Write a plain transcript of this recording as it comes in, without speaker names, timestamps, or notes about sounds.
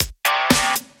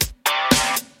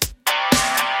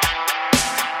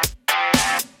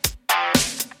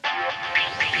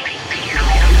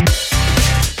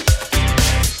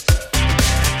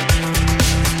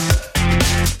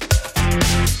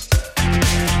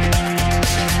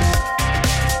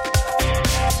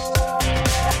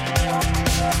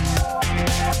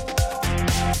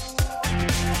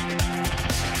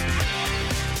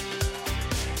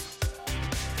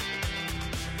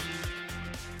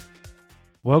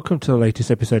Welcome to the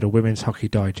latest episode of Women's Hockey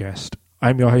Digest.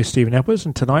 I'm your host, Stephen Edwards,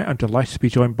 and tonight I'm delighted to be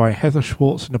joined by Heather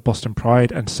Schwartz from the Boston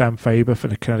Pride and Sam Faber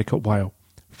from the Connecticut Whale.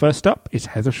 First up is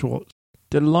Heather Schwartz.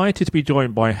 Delighted to be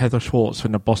joined by Heather Schwartz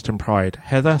from the Boston Pride.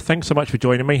 Heather, thanks so much for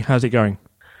joining me. How's it going?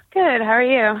 Good. How are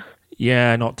you?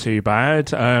 Yeah, not too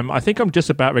bad. I think I'm just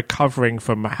about recovering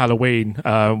from Halloween.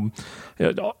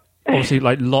 Obviously,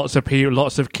 like lots of people,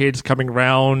 lots of kids coming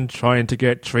around trying to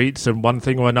get treats and one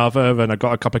thing or another. And I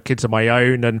got a couple of kids of my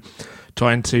own and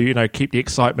trying to, keep the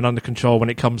excitement under control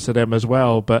when it comes to them as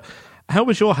well. But how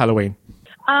was your Halloween?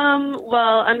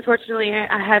 Well, unfortunately,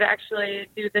 I had to actually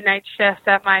do the night shift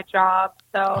at my job,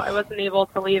 so I wasn't able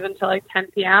to leave until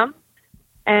 10 p.m.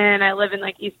 And I live in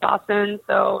East Boston,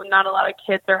 so not a lot of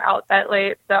kids are out that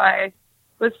late. So I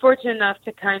was fortunate enough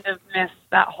to kind of miss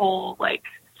that whole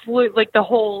the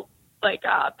whole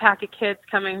pack of kids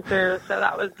coming through. So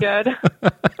that was good.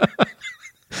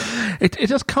 It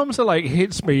just comes to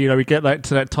hits me, we get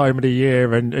to that time of the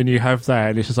year and you have that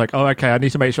and it's just oh, okay, I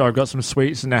need to make sure I've got some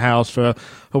sweets in the house for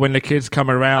when the kids come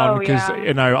around because,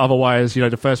 otherwise,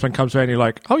 the first one comes around and you're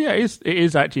like, oh yeah, it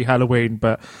is actually Halloween,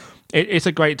 but it's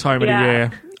a great time of the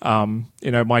year.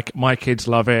 My kids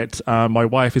love it. My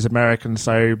wife is American,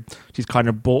 so she's kind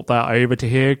of brought that over to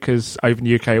here because over in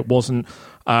the UK it wasn't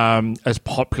as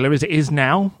popular as it is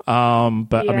now.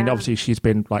 But I mean, obviously she's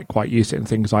been quite used to it and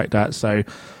things like that. So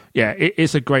yeah,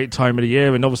 it's a great time of the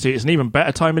year, and obviously it's an even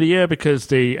better time of the year because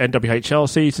the NWHL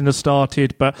season has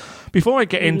started. But before I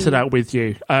get into that with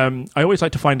you, I always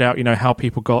like to find out, how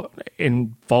people got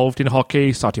involved in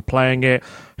hockey, started playing it.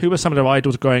 Who were some of their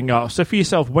idols growing up? So for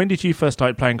yourself, when did you first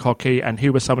start playing hockey, and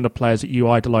who were some of the players that you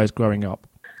idolized growing up?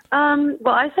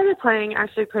 Well, I started playing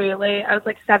actually pretty late. I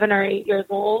was 7 or 8 years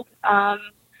old.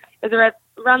 It was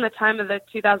around the time of the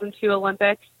 2002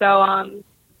 Olympics. So,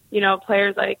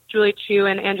 players like Julie Chu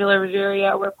and Angela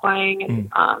Ruggiero were playing. And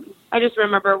I just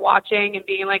remember watching and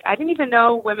being I didn't even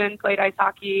know women played ice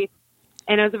hockey.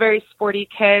 And I was a very sporty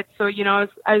kid. So,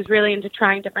 I was really into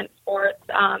trying different sports.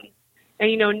 And,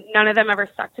 none of them ever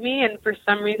stuck to me. And for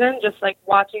some reason, just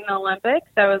watching the Olympics,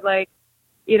 I was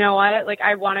you know what,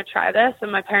 I want to try this.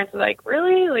 And my parents were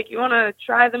really? You want to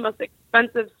try the most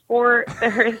expensive sport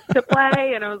there is to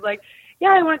play? And I was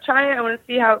yeah, I want to try it. I want to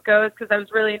see how it goes because I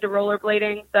was really into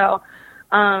rollerblading. So,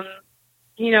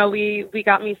 we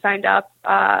got me signed up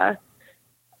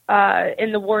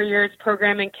in the Warriors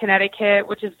program in Connecticut,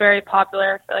 which is very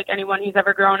popular for anyone who's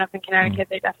ever grown up in Connecticut.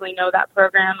 They definitely know that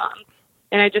program.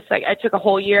 And I just I took a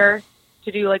whole year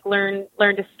to do learn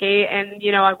to skate, and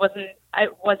I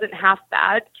wasn't half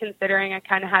bad considering I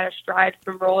kind of had a stride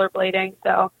from rollerblading.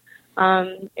 So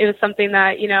it was something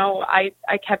that,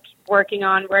 I kept working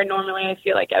on where normally I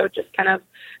feel I would just kind of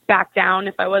back down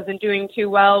if I wasn't doing too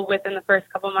well within the first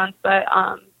couple months. But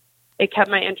it kept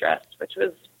my interest, which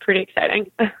was pretty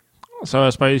exciting. So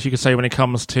I suppose you could say when it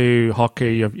comes to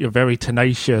hockey, you're very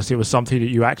tenacious. It was something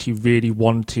that you actually really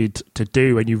wanted to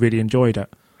do and you really enjoyed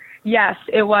it. Yes,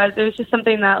 it was. It was just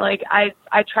something that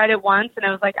I tried it once and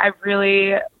I was I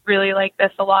really, really like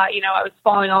this a lot. I was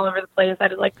falling all over the place. I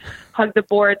had to hug the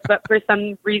boards, but for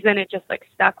some reason it just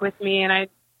stuck with me, and I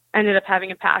ended up having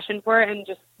a passion for it and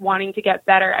just wanting to get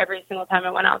better every single time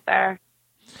I went out there.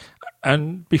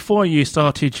 And before you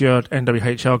started your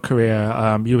NWHL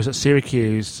career, you was at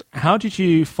Syracuse. How did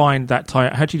you find that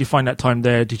time? How did you find that time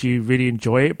there? Did you really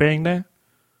enjoy it being there?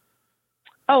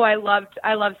 Oh, I loved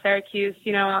Syracuse.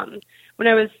 When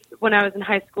I was in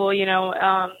high school,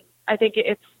 I think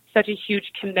it's such a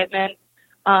huge commitment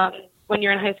when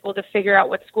you're in high school to figure out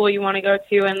what school you want to go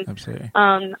to. And absolutely.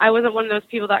 I wasn't one of those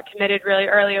people that committed really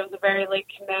early. I was a very late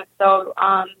commit. So,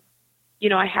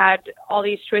 I had all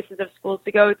these choices of schools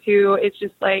to go to. It's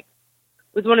just it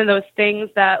was one of those things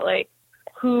that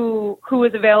who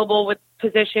was available with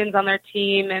positions on their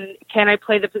team, and can I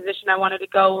play the position I wanted to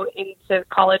go into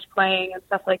college playing and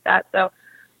stuff like that. So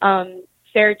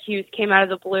Syracuse came out of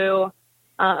the blue,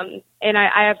 and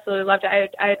I absolutely loved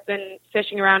it. I had been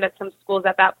fishing around at some schools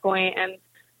at that point, and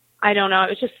I don't know, it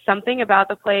was just something about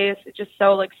the place. It's just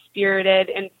so spirited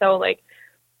and so it's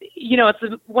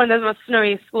one of the most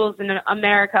snowy schools in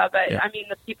America, but I mean,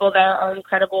 the people there are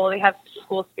incredible. They have such a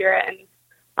cool spirit,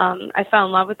 and I fell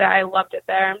in love with it. I loved it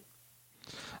there.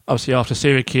 Obviously, after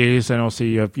Syracuse and obviously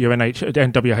your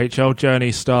NWHL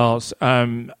journey starts,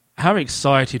 how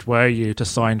excited were you to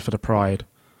sign for the Pride?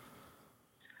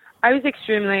 I was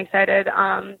extremely excited.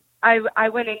 I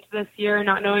went into this year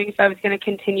not knowing if I was going to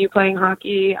continue playing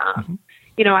hockey.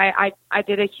 I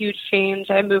did a huge change.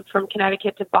 I moved from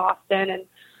Connecticut to Boston,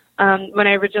 and when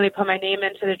I originally put my name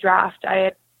into the draft, I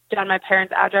had done my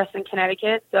parents' address in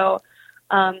Connecticut. So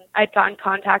I'd gotten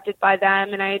contacted by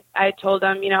them, and I told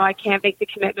them, I can't make the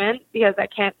commitment because I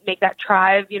can't make that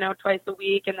drive, twice a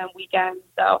week and then weekends.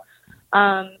 So,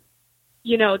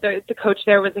 the coach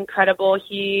there was incredible.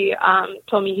 He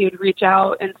told me he would reach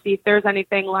out and see if there's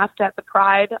anything left at the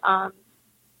Pride.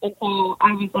 And so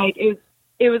I was like,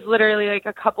 it was literally like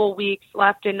a couple weeks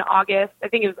left in August. I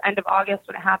think it was end of August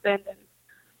when it happened. And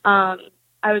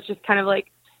I was just kind of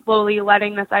like slowly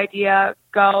letting this idea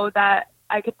go that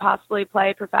I could possibly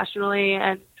play professionally.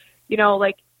 And,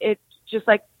 it's just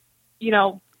like,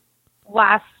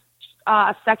 last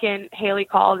second Haley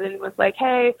called and was like,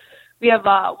 hey, we have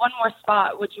one more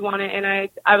spot. Would you want it? And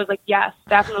I was like, yes,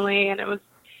 definitely. And it was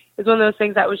one of those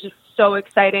things that was just so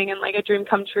exciting and like a dream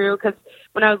come true. Because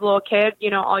when I was a little kid,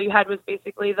 all you had was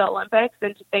basically the Olympics.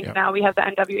 And to think now we have the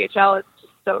NWHL, it's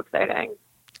just so exciting.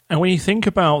 And when you think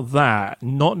about that,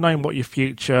 not knowing what your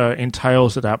future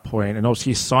entails at that point, and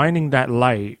obviously signing that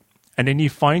late, and then you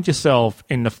find yourself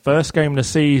in the first game of the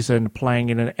season playing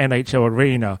in an NHL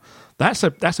arena, that's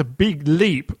a big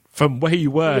leap from where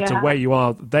you were to where you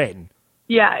are then.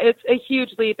 Yeah, it's a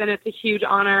huge leap, and it's a huge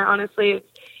honor. Honestly, it's,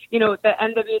 the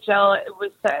NWHL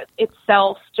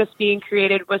itself just being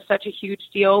created was such a huge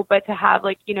deal, but to have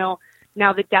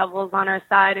now the Devils on our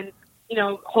side, and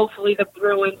hopefully the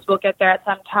Bruins will get there at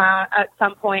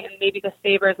some point, and maybe the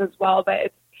Sabres as well.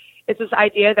 But it's this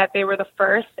idea that they were the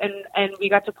first, and we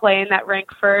got to play in that rink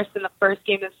first in the first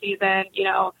game of the season.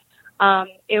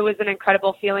 It was an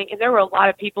incredible feeling, and there were a lot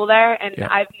of people there. And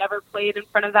I've never played in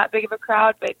front of that big of a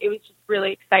crowd, but it was just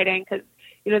really exciting because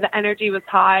the energy was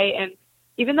high, and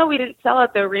even though we didn't sell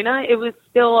out the arena, it was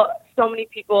still so many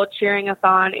people cheering us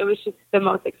on. It was just the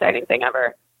most exciting thing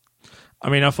ever. I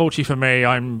mean, unfortunately for me,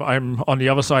 I'm on the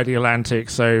other side of the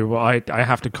Atlantic, so I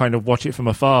have to kind of watch it from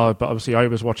afar. But obviously, I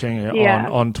was watching it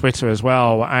on Twitter as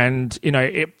well, and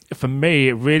for me,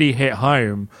 it really hit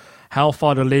home how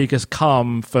far the league has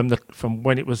come from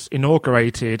when it was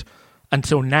inaugurated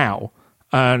until now.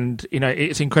 And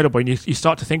it's incredible. And you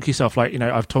start to think to yourself, like,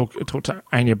 I've talked to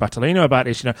Anya Battaglia about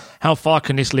this. How far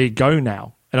can this league go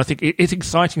now? And I think it's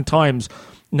exciting times,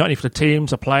 not only for the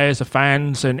teams, the players, the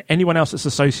fans, and anyone else that's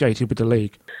associated with the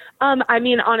league. I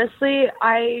mean, honestly,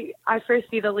 I first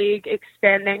see the league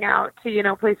expanding out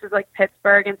to, places like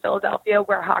Pittsburgh and Philadelphia,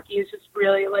 where hockey is just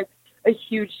really like a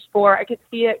huge sport. I could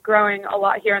see it growing a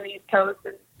lot here on the East Coast,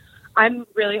 and I'm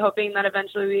really hoping that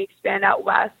eventually we expand out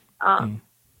west.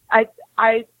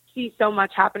 I see so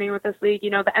much happening with this league. The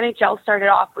NHL started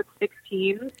off with 6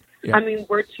 teams. Yeah. I mean,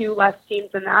 we're 2 less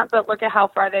teams than that, but look at how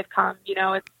far they've come.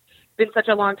 It's been such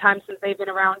a long time since they've been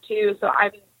around too. So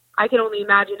I can only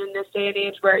imagine in this day and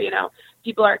age where,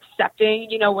 people are accepting,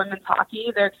 women's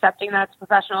hockey. They're accepting that it's a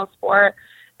professional sport,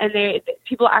 and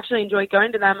people actually enjoy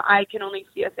going to them. I can only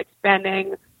see us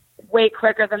expanding way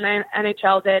quicker than the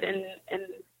NHL did, and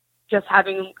just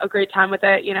having a great time with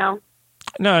it,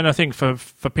 No, and I think for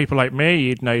people like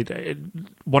me,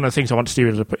 one of the things I want to do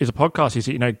is a podcast is,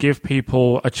 give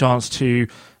people a chance to,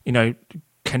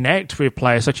 connect with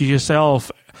players such as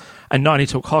yourself, and not only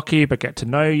talk hockey, but get to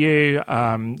know you,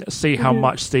 see how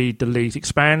much the league's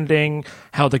expanding,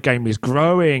 how the game is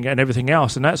growing, and everything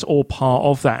else. And that's all part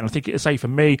of that. And I think for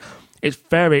me, it's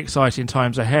very exciting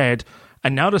times ahead.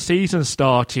 And now the season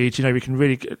started, we can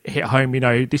really hit home,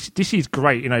 this is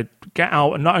great, get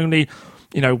out and not only,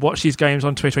 watch these games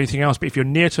on Twitter or anything else, but if you're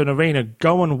near to an arena,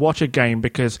 go and watch a game,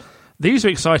 because these are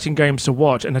exciting games to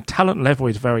watch and the talent level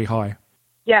is very high.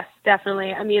 Yes,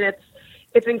 definitely. I mean,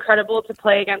 it's incredible to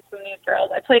play against some of these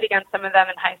girls. I played against some of them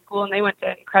in high school, and they went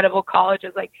to incredible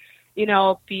colleges like,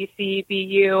 BC,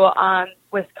 BU,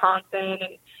 Wisconsin,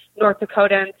 and North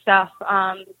Dakota and stuff.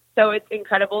 So it's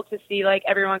incredible to see like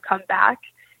everyone come back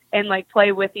and like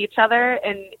play with each other,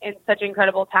 and such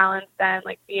incredible talents. Then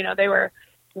they were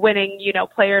winning,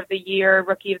 player of the year,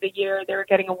 rookie of the year. They were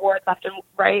getting awards left and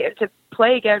right, and to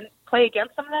play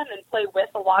against some of them and play with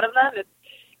a lot of them,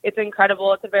 it's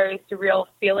incredible. It's a very surreal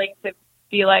feeling to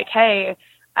be like, hey,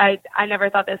 I never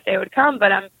thought this day would come,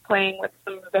 but I'm playing with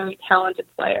some very talented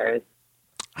players.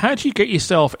 How do you get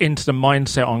yourself into the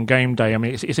mindset on game day? I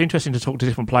mean, it's interesting to talk to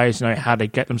different players, how they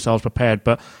get themselves prepared,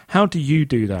 but how do you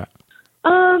do that?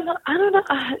 I don't know.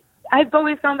 I've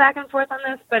always gone back and forth on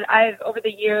this, but over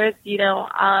the years,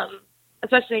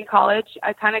 especially in college,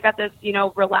 I kind of got this,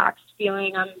 relaxed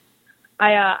feeling.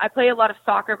 I play a lot of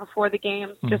soccer before the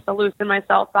games just to loosen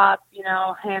myself up,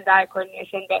 hand-eye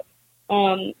coordination. But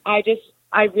I just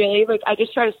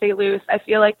try to stay loose. I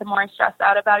feel like the more I stress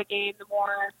out about a game, the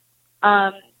more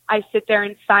I sit there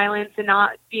in silence and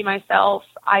not be myself,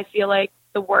 I feel like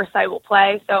the worse I will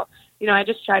play. So, I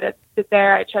just try to sit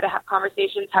there. I try to have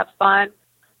conversations, have fun.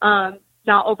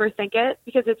 not overthink it,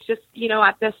 because it's just,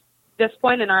 at this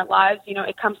point in our lives,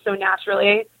 it comes so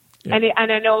naturally. Yeah.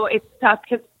 And I know it's tough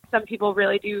because some people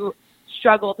really do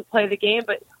struggle to play the game,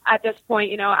 but at this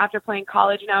point, after playing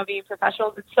college and now being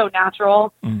professionals, it's so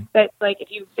natural that like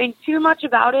if you think too much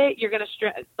about it, you're gonna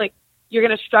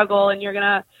struggle, and you're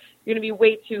gonna be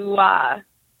way too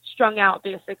strung out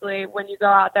basically when you go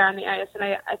out there on the ice. And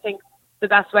I think the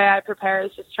best way I prepare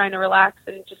is just trying to relax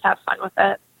and just have fun with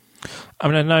it. I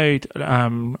mean, I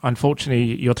know,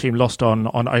 unfortunately, your team lost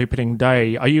on opening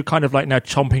day. Are you kind of like now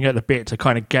chomping at the bit to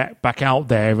kind of get back out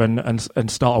there and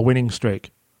start a winning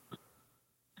streak?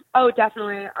 Oh,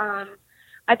 definitely.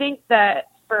 I think that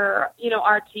for,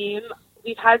 our team,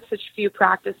 we've had such few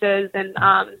practices, and,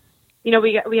 we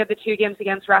had the 2 games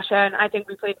against Russia, and I think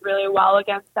we played really well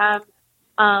against them.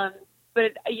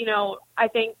 But, I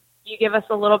think you give us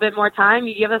a little bit more time.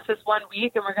 You give us this 1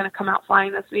 week, and we're going to come out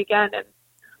flying this weekend. And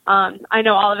I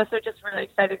know all of us are just really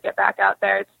excited to get back out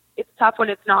there. It's tough when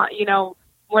it's not,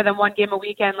 more than 1 game a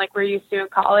weekend like we're used to in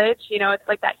college. It's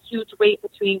like that huge wait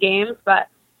between games. But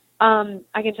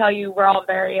I can tell you we're all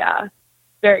very,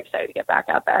 very excited to get back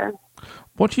out there.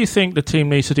 What do you think the team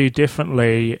needs to do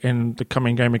differently in the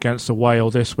coming game against the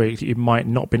Whale this week that you might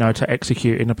not be able to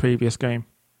execute in the previous game?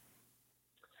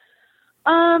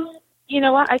 You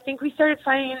know what? I think we started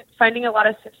finding a lot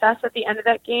of success at the end of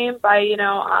that game by,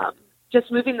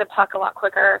 just moving the puck a lot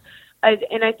quicker.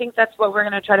 And I think that's what we're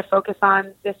going to try to focus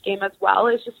on this game as well,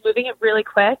 is just moving it really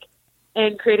quick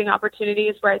and creating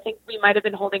opportunities where I think we might have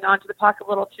been holding on to the puck a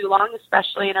little too long,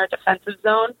 especially in our defensive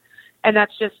zone. And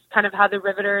that's just kind of how the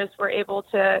Riveters were able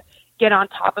to get on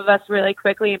top of us really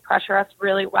quickly and pressure us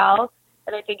really well.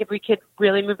 And I think if we could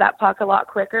really move that puck a lot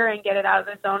quicker and get it out of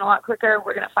the zone a lot quicker,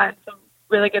 we're going to find some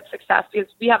really good success, because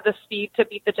we have the speed to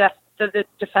beat the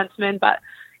defensemen. But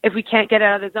if we can't get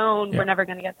out of the zone, we're never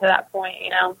going to get to that point,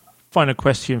 Final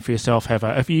question for yourself,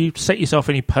 Heather. Have you set yourself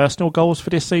any personal goals for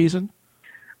this season?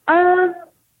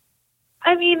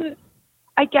 I mean,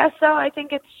 I guess so. I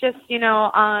think it's just,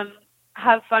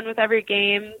 have fun with every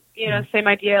game. Same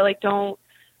idea. Like don't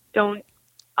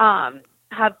have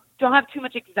too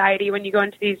much anxiety when you go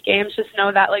into these games. Just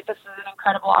know that like this is an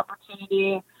incredible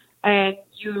opportunity, and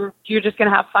you're just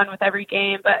gonna have fun with every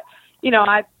game. But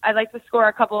I like to score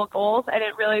a couple of goals. I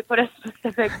didn't really put a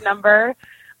specific number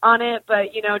on it,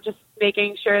 but just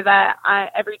making sure that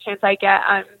every chance I get,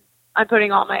 I'm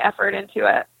putting all my effort into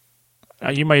it.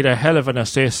 You made a hell of an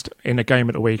assist in the game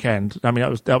at the weekend. I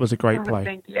mean, that was a great play.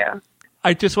 Thank you.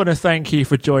 I just want to thank you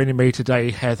for joining me today,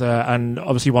 Heather, and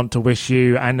obviously want to wish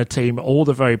you and the team all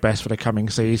the very best for the coming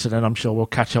season, and I'm sure we'll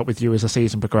catch up with you as the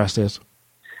season progresses.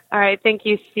 All right. Thank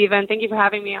you, Stephen. Thank you for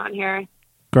having me on here.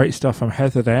 Great stuff from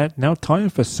Heather there. Now time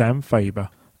for Sam Faber.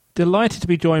 Delighted to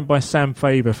be joined by Sam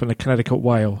Faber from the Connecticut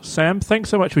Whale. Sam, thanks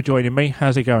so much for joining me.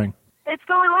 How's it going? It's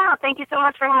going well. Thank you so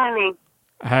much for having me.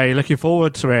 Hey, looking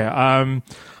forward to it.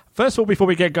 First of all, before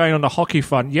we get going on the hockey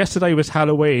front, yesterday was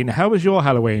Halloween. How was your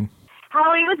Halloween?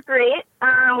 Halloween was great.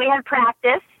 We had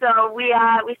practice, so we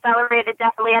celebrated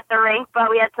definitely at the rink, but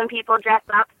we had some people dressed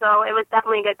up, so it was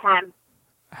definitely a good time.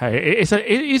 Hey, it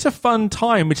is a fun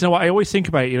time, but you know what I always think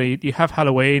about? You have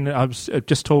Halloween. I was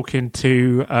just talking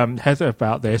to Heather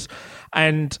about this,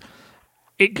 and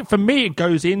for me, it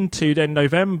goes into then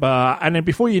November, and then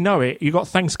before you know it, you got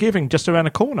Thanksgiving just around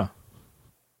the corner.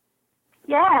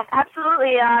 Yeah,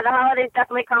 absolutely. The holidays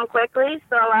definitely come quickly,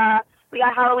 so we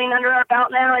got Halloween under our belt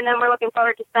now, and then we're looking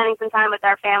forward to spending some time with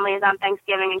our families on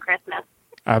Thanksgiving and Christmas.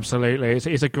 Absolutely.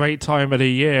 It's a great time of the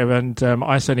year, and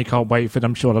I certainly can't wait for it.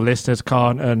 I'm sure the listeners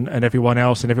can't, and everyone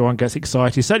else, and everyone gets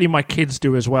excited. Certainly my kids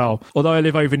do as well. Although I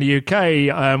live over in the UK,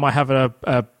 I have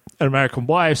an American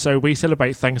wife, so we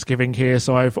celebrate Thanksgiving here,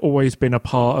 so I've always been a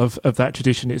part of that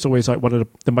tradition. It's always like one of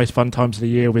the most fun times of the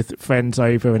year with friends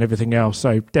over and everything else,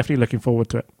 so definitely looking forward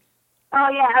to it. Oh,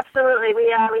 yeah, absolutely. We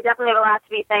definitely have a lot to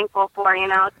be thankful for,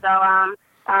 so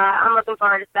I'm looking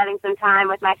forward to spending some time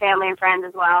with my family and friends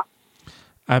as well.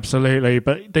 Absolutely,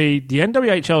 but the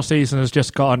NWHL season has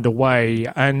just got underway,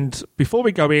 and before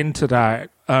we go into that,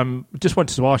 just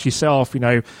wanted to ask yourself,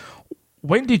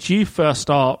 when did you first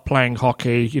start playing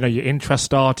hockey? Your interest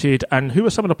started, and who were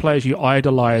some of the players you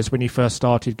idolized when you first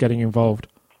started getting involved?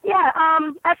 Yeah,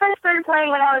 I first started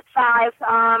playing when I was 5.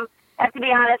 I have to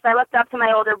be honest, I looked up to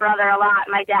my older brother a lot,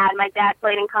 my dad. My dad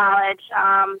played in college,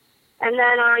 and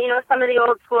then, some of the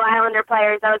old school Islander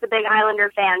players, I was a big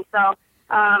Islander fan, so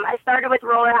I started with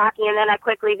roller hockey, and then I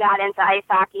quickly got into ice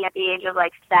hockey at the age of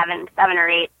like 7 or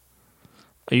 8.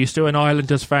 Are you still an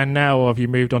Islanders fan now, or have you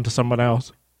moved on to someone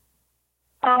else?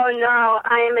 Oh, no,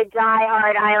 I am a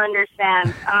diehard Islanders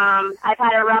fan. I've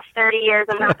had a rough 30 years,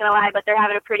 I'm not going to lie, but they're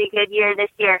having a pretty good year this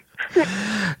year.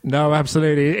 No,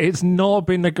 absolutely. It's not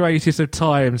been the greatest of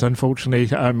times,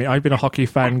 unfortunately. I've been a hockey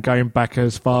fan going back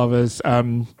as far as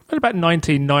about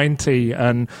 1990,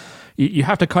 and you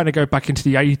have to kind of go back into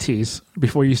the 80s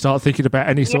before you start thinking about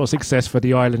any sort of success for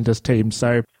the Islanders team.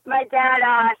 So my dad,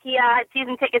 he had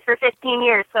season tickets for 15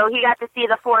 years, so he got to see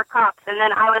the 4 cups, and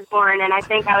then I was born, and I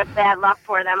think I was bad luck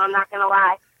for them, I'm not going to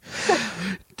lie.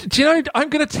 Do you know, I'm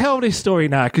going to tell this story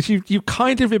now because you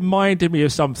kind of reminded me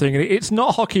of something, and it's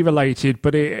not hockey related,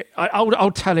 but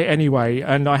I'll tell it anyway.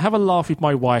 And I have a laugh with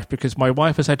my wife because my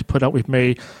wife has had to put up with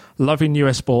me loving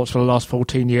US sports for the last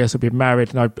 14 years. I've been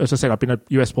married, and as I said, I've been a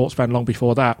US sports fan long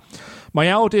before that. My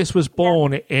eldest was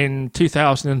born in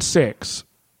 2006,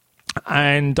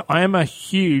 and I am a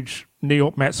huge New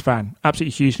York Mets fan,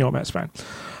 absolutely huge New York Mets fan.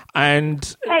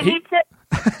 And me too.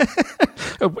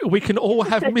 We can all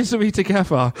have misery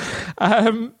together.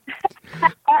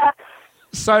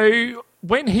 So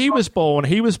when he was born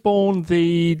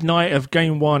the night of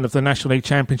Game 1 of the National League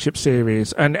Championship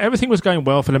Series, and everything was going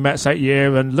well for the Mets that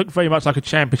year and looked very much like a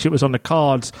championship was on the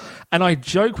cards. And I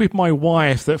joke with my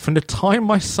wife that from the time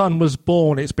my son was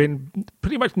born, it's been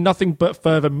pretty much nothing but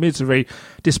further misery,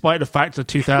 despite the fact of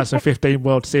the 2015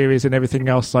 World Series and everything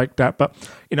else like that. But,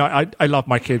 you know, I love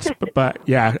my kids. But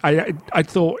yeah, I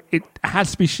thought it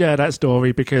has to be shared, that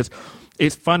story, because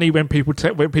it's funny when people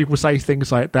say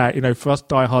things like that. You know, for us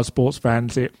diehard sports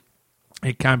fans, it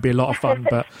can be a lot of fun.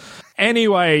 But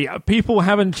anyway, people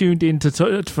haven't tuned in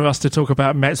for us to talk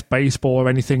about Mets baseball or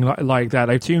anything like that.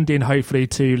 They've tuned in hopefully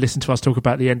to listen to us talk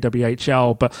about the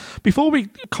NWHL. But before we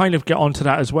kind of get onto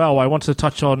that as well, I wanted to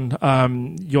touch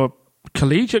on your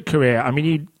collegiate career. I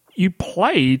mean, you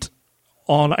played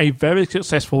on a very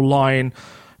successful line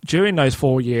during those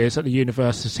 4 years at the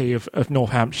University of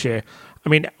North Hampshire. I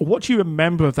mean, what do you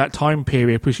remember of that time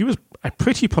period? Because you was a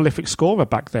pretty prolific scorer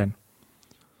back then.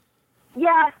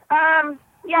 Yeah,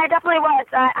 I definitely was.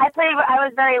 I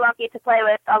was very lucky to play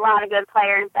with a lot of good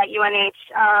players at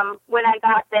UNH. When I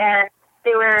got there,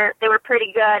 they were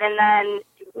pretty good, and then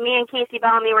me and Casey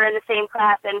Bellamy were in the same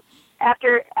class. And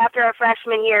after our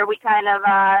freshman year, we kind of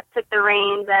took the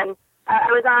reins, and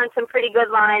I was on some pretty good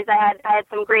lines. I had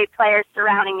some great players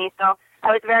surrounding me, so I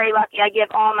was very lucky. I give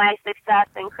all my success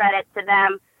and credit to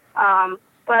them.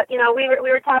 But you know, we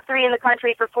were top 3 in the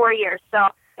country for 4 years, so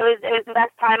it was the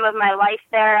best time of my life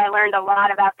there. I learned a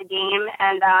lot about the game,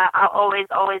 and I'll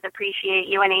always appreciate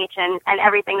UNH and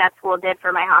everything that school did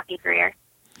for my hockey career.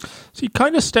 So you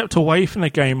kind of stepped away from the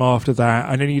game after that,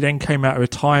 and then you then came out of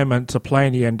retirement to play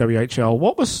in the NWHL.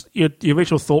 What was your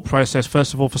original thought process,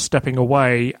 first of all, for stepping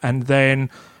away and then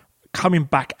coming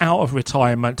back out of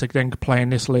retirement to then play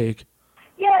in this league?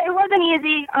 Yeah, it wasn't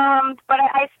easy, but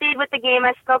I stayed with the game.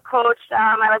 I still coached.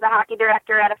 I was a hockey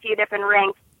director at a few different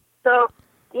rinks. So,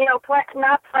 you know,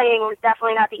 not playing was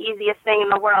definitely not the easiest thing in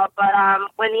the world. But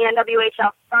when the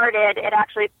NWHL started, it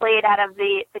actually played out of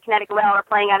the Connecticut Whale, or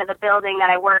playing out of the building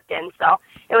that I worked in. So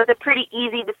it was a pretty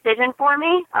easy decision for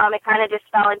me. It kind of just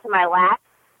fell into my lap.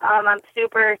 I'm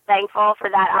super thankful for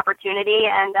that opportunity,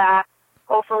 and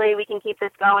hopefully we can keep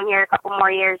this going here a couple more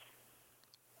years.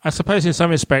 I suppose in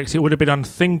some respects it would have been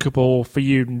unthinkable for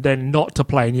you then not to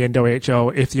play in the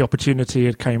NWHL if the opportunity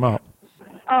had came up.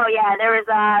 Oh yeah, there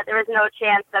was no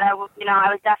chance that I was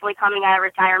definitely coming out of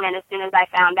retirement as soon as I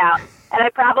found out, and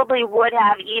I probably would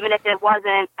have even if it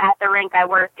wasn't at the rink I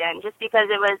worked in, just because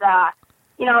it was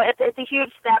it's a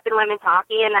huge step in women's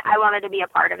hockey, and I wanted to be a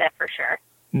part of it for sure.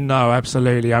 No,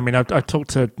 absolutely. I mean, I've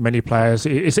talked to many players.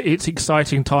 It's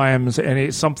exciting times, and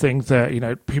it's something that, you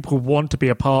know, people want to be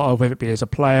a part of, whether it be as a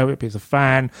player, whether it be as a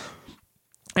fan,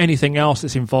 anything else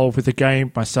that's involved with the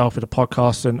game, myself with the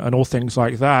podcast and all things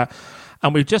like that.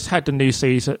 And we've just had the new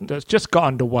season that's just got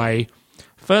underway.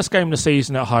 First game of the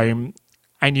season at home,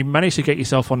 and you managed to get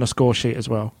yourself on the score sheet as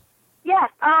well. Yeah,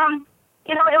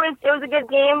 it was a good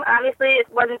game. Obviously, it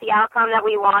wasn't the outcome that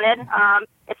we wanted.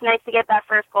 It's nice to get that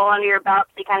first goal under your belt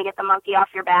so you kind of get the monkey off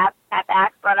your back.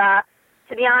 But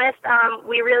to be honest,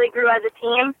 we really grew as a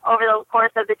team over the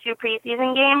course of the 2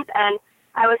 preseason games, and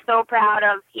I was so proud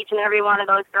of each and every one of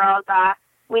those girls.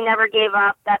 We never gave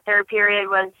up. That third period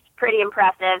was pretty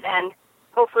impressive, and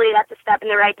hopefully that's a step in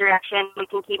the right direction. We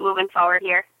can keep moving forward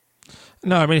here.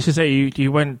 No, I mean, it's just that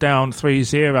you went down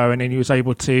 3-0 and then you was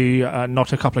able to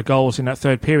knock a couple of goals in that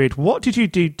third period. What did you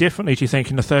do differently, do you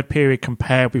think, in the third period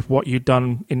compared with what you'd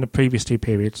done in the previous 2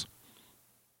 periods?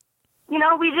 You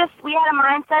know, we had a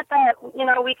mindset that, you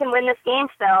know, we can win this game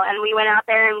still, and we went out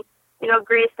there and, you know,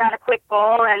 Greece got a quick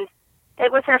goal, and,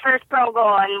 it was her first pro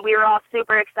goal, and we were all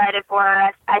super excited for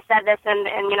her. I said this in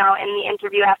the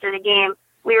interview after the game.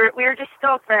 We were just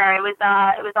stoked for her. It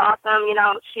was awesome.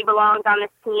 She belongs on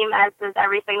this team, as does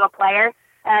every single player,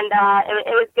 and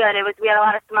it was good. We had a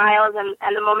lot of smiles,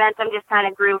 and the momentum just kind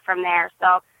of grew from there.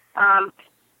 So,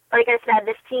 like I said,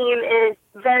 this team is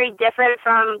very different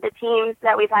from the teams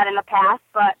that we've had in the past,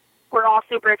 but we're all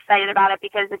super excited about it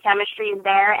because the chemistry is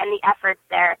there and the effort's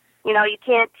there. You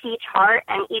can't teach heart,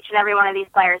 and each and every one of these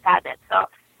players has it. So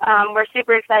we're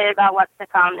super excited about what's to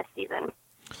come this season.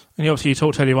 And obviously you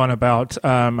talked earlier on about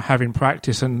having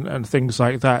practice and things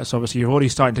like that. So obviously you're already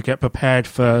starting to get prepared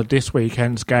for this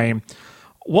weekend's game.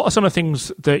 What are some of the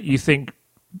things that you think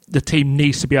the team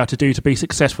needs to be able to do to be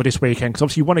successful this weekend? Because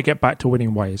obviously you want to get back to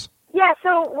winning ways. Yeah,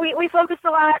 so we focused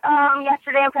a lot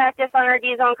yesterday in practice on our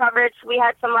D-zone coverage. We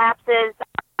had some lapses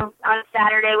on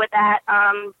Saturday with that.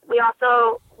 We had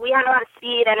a lot of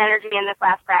speed and energy in this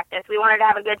last practice. We wanted to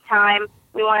have a good time.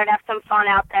 We wanted to have some fun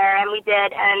out there, and we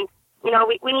did. And,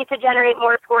 we need to generate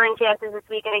more scoring chances this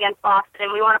weekend against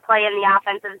Boston. We want to play in the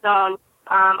offensive zone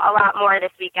a lot more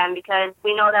this weekend because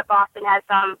we know that Boston has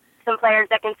some players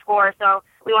that can score. So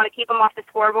we want to keep them off the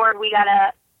scoreboard. We got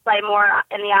to play more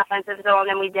in the offensive zone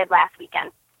than we did last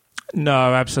weekend.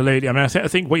 No, absolutely. I mean, I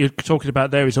think what you're talking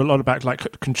about there is a lot about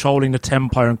like controlling the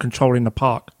tempo and controlling the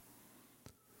park.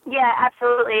 Yeah,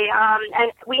 absolutely.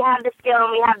 And we have the skill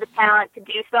and we have the talent to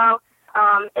do so.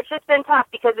 It's just been tough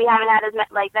because we haven't had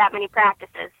that many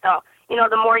practices. So,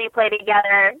 the more you play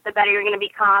together, the better you're going to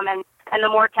become, and the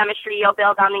more chemistry you'll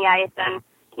build on the ice. And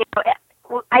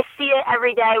I see it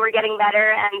every day. We're getting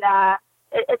better, and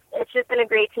it's just been a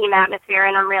great team atmosphere,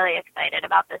 and I'm really excited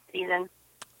about this season.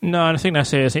 No, and I think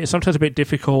that's it. It's sometimes a bit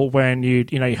difficult when you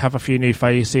have a few new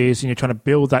faces and you're trying to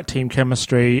build that team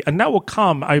chemistry, and that will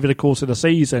come over the course of the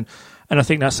season. And I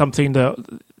think that's something that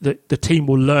the team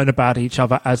will learn about each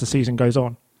other as the season goes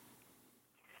on.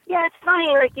 Yeah, it's funny.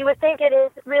 Like, you would think it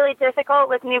is really difficult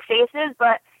with new faces,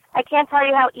 but I can't tell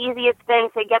you how easy it's been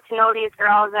to get to know these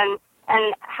girls and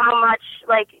how much,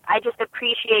 I just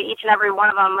appreciate each and every one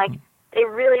of them. They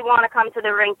really want to come to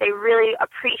the rink. They really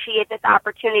appreciate this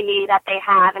opportunity that they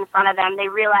have in front of them. They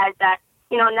realize that,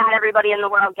 not everybody in the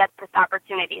world gets this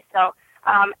opportunity. So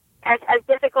as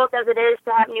difficult as it is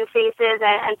to have new faces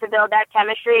and to build that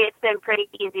chemistry, it's been pretty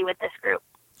easy with this group.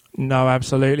 No,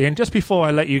 absolutely. And just before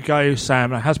I let you go,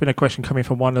 Sam, there has been a question coming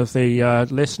from one of the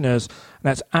listeners, and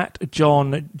that's at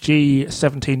John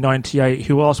G1798,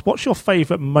 who asked, what's your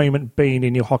favourite moment been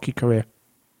in your hockey career?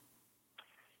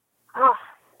 Oh,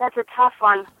 that's a tough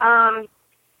one.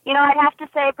 I'd have to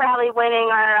say probably winning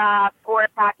our fourth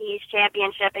Hockey East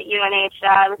championship at UNH.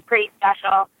 It was pretty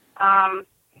special.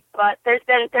 But there's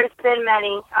been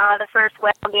many. The first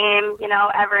whale game,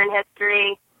 ever in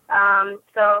history.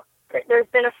 So there's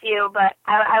been a few, but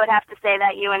I would have to say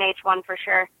that UNH one for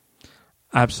sure.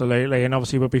 Absolutely, and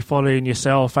obviously we'll be following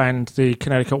yourself and the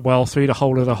Connecticut Well through the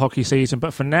whole of the hockey season.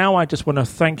 But for now, I just want to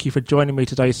thank you for joining me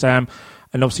today, Sam,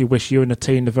 and obviously wish you and the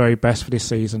team the very best for this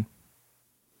season.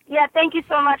 Yeah, thank you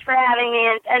so much for having me,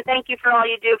 and thank you for all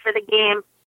you do for the game.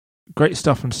 Great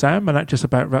stuff from Sam, and that just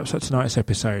about wraps up tonight's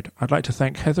episode. I'd like to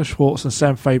thank Heather Schwartz and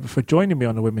Sam Faber for joining me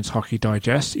on the Women's Hockey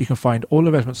Digest. You can find all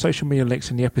the relevant social media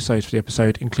links in the episodes for the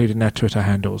episode, including their Twitter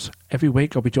handles. Every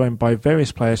week I'll be joined by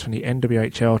various players from the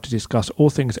NWHL to discuss all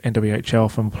things NWHL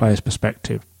from a player's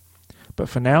perspective. But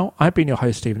for now, I've been your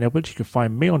host, Stephen Edwards. You can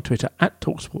find me on Twitter at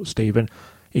TalkSportStephen.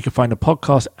 You can find the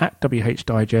podcast at WH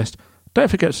Digest. Don't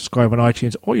forget to subscribe on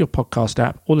iTunes or your podcast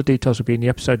app. All the details will be in the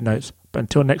episode notes. But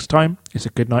until next time, it's a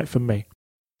good night from me.